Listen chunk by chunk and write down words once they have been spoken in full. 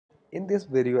In this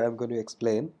video, I'm going to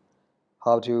explain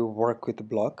how to work with the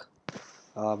block,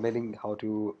 meaning how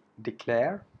to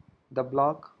declare the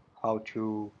block, how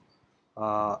to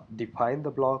define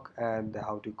the block, and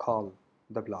how to call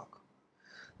the block.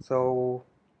 So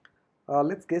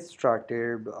let's get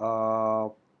started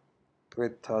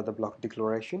with the block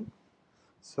declaration.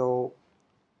 So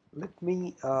let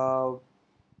me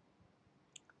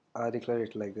declare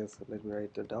it like this. Let me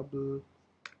write a double.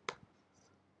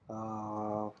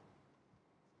 Uh,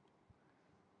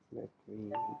 Let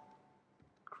me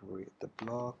create the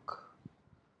block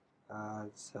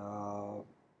as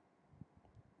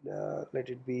let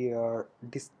it be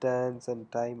distance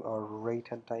and time, or rate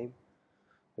and time.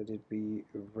 Let it be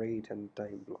rate and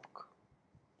time block.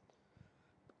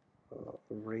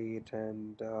 Rate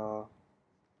and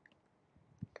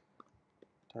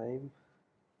time,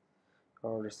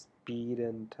 or speed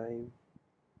and time,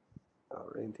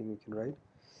 or anything we can write.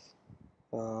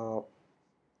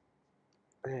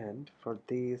 And for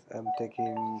this I'm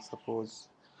taking, suppose,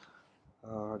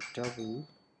 double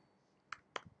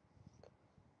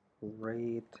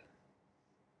rate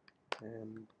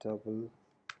and double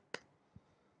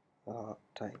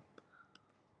time.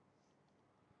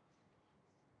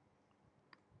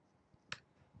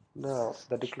 Now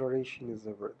the declaration is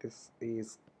over. This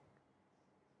is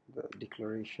the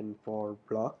declaration for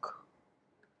block.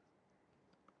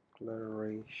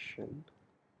 Declaration.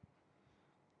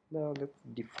 Now let's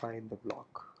define the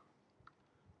block.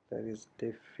 That is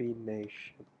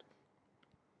definition.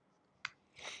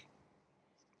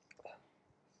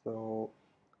 So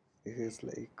this is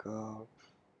like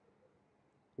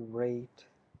rate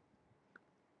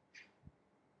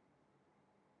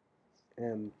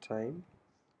and time.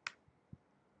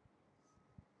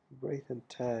 Rate and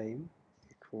time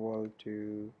equal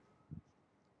to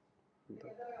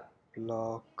the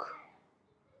block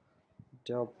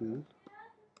double,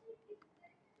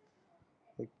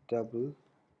 like double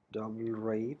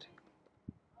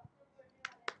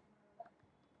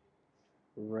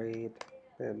rate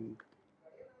and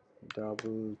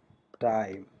double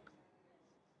time.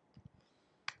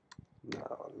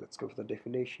 Now let's go for the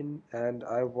definition, and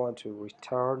I want to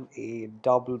return a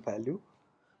double value,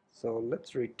 so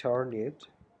let's return it.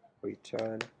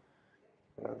 Return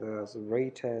there's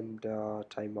rate and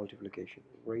time multiplication.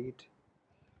 Rate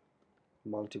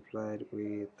multiplied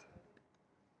with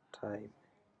time.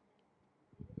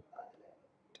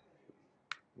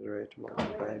 Rate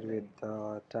multiplied with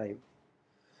time.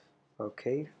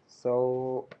 Okay,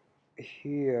 so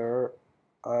here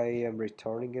I am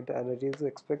returning it, and it is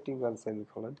expecting one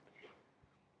semicolon.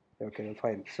 Okay,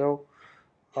 fine. So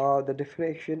the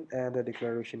definition and the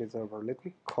declaration is over. Let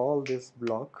me call this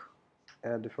block,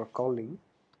 and for calling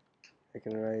I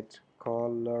can write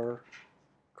caller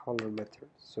method.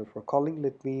 So for calling,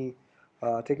 let me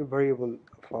take a variable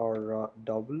for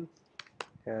double,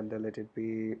 and let it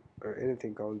be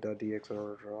anything called dx,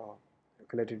 or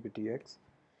let it be dx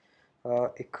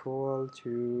equal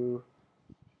to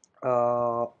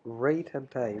rate and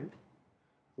time,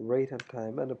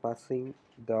 and passing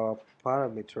the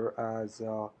parameter as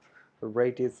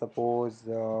rate is, suppose,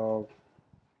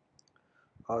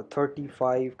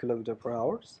 35 kilometer per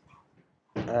hours,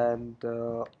 and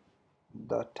the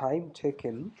time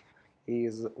taken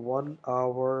is 1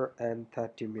 hour and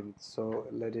 30 minutes. So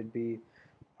let it be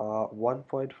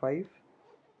 1.5,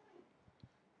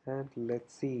 and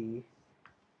let's see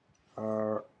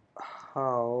uh,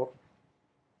 how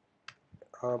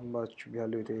much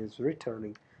value it is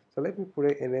returning. So let me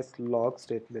put a ns log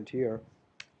statement here,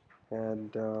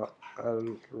 and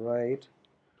I'll write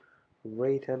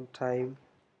rate and time,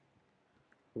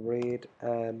 rate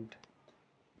and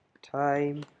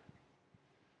time,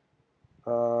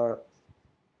 uh,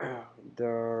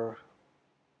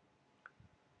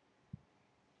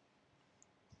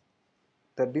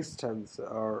 the distance,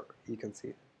 or you can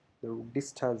see the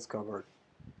distance covered.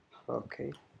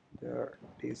 Okay, the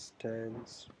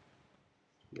distance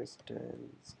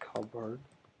covered,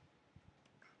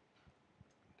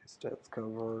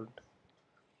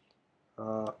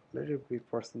 let it be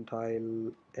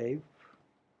percentile f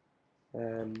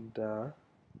and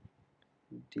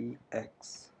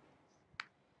dx.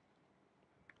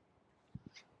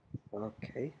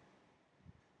 Okay,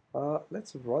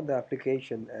 let's run the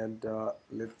application, and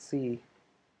let's see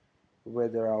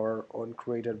whether our own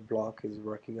created block is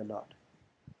working or not.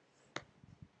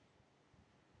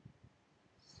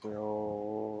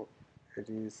 So it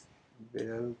is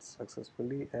built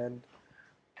successfully, and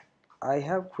I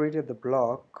have created the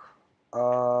block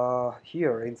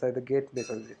here inside the get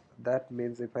method. That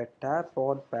means if I tap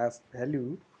on pass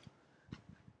value,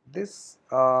 this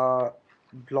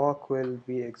block will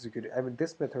be executed. I mean,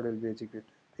 this method will be executed.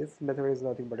 This method is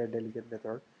nothing but a delegate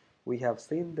method. We have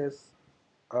seen this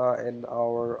in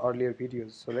our earlier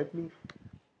videos. So let me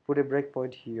put a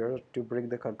breakpoint here to bring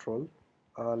the control.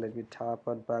 Let me tap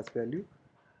on pass value.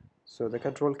 So the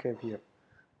control came here.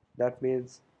 That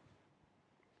means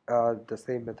the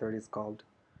same method is called.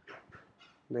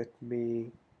 Let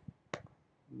me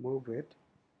move it,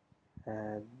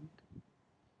 and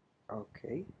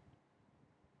okay,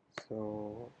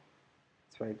 so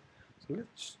it's fine. So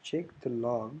let's check the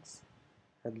logs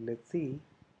and let's see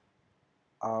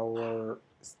our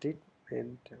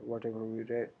statement, whatever we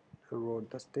wrote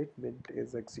the statement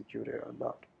is executed or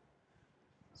not.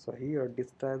 So here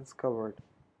distance covered,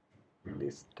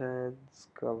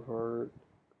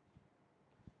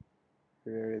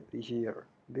 where is here,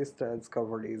 distance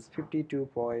covered is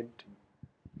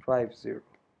 52.50.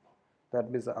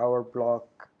 That means our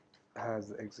block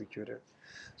has executed.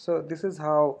 So this is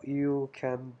how you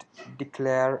can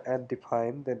declare and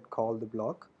define, then call the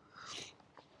block.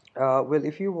 Well,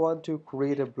 if you want to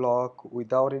create a block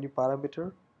without any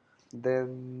parameter,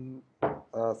 then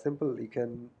simple, you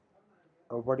can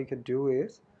what you can do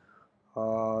is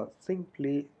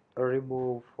simply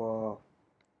remove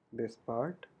this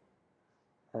part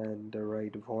and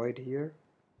write void here,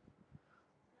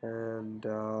 and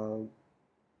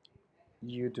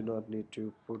you do not need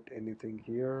to put anything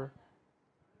here.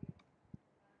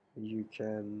 You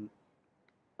can,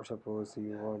 suppose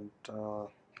you want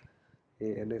a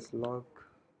ns log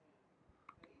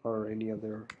or any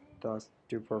other task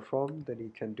to perform, then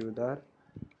you can do that.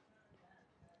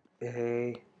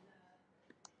 Hey,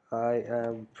 I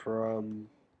am from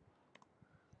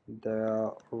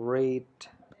the rate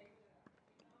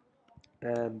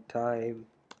and time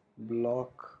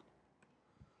block,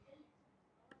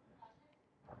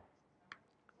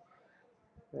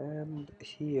 and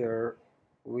here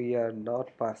we are not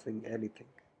passing anything.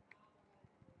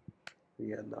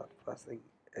 We are not passing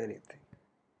anything.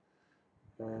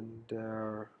 And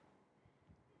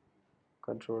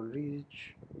control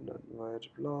reach, non-wire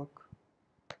block.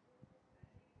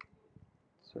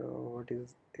 So what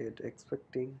is it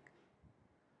expecting?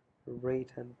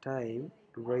 Rate and time.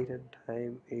 Rate and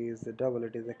time is the double.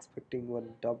 It is expecting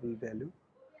one double value.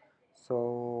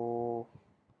 So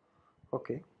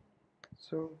okay,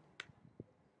 so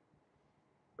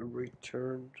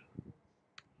returned,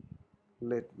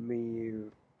 let me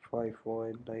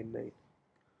 5.99,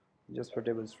 just for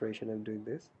demonstration I'm doing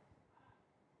this,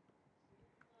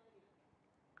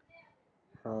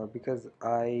 because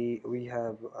we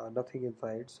have nothing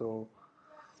inside, so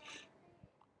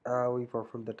we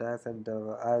perform the task, and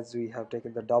as we have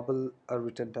taken the double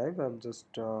return time, I'm just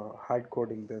hard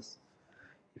coding this.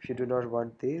 If you do not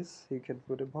want this, you can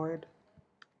put a void,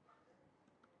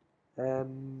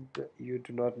 and you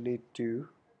do not need to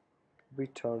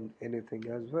return anything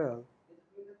as well.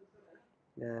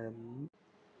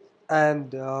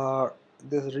 And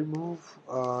this remove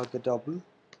the double,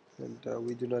 and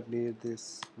we do not need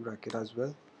this bracket as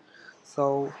well.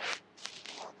 So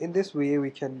in this way we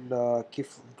can keep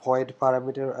void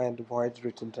parameter and void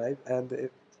return type, and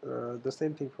the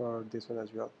same thing for this one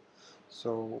as well.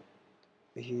 So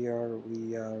here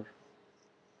we are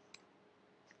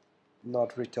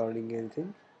not returning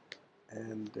anything,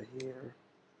 and here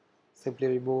simply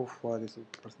remove for this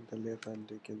percent left,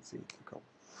 and you can see the come.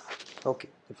 Okay,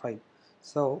 fine.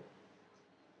 So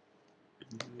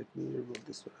let me remove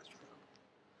this one as well.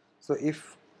 So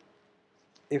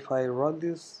if I run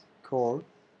this code,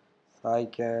 I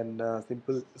can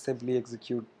simply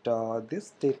execute this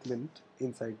statement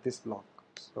inside this block.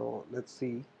 So let's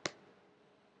see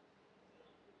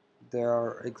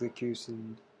their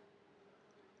execution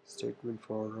statement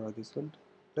for this one.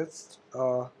 Let's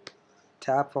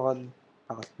tap on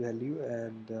pass value,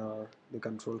 and the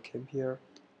control came here.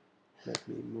 Let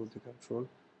me move the control,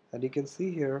 and you can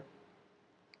see here,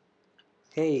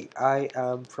 hey, I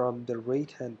am from the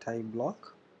rate and time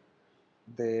block.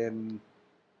 Then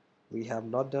we have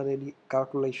not done any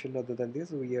calculation other than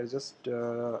this. We are just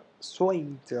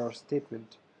showing their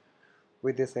statement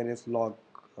with this ns log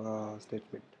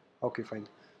statement. Okay, fine.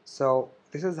 So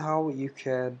this is how you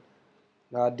can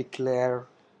declare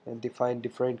and define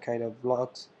different kind of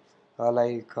blocks,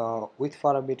 like with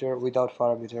parameter, without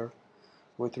parameter,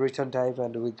 with return type,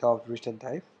 and without return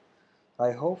type.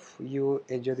 I hope you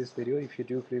enjoy this video. If you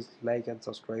do, please like and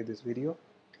subscribe this video,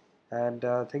 and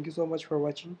thank you so much for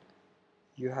watching.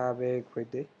 You have a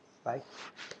great day. Bye.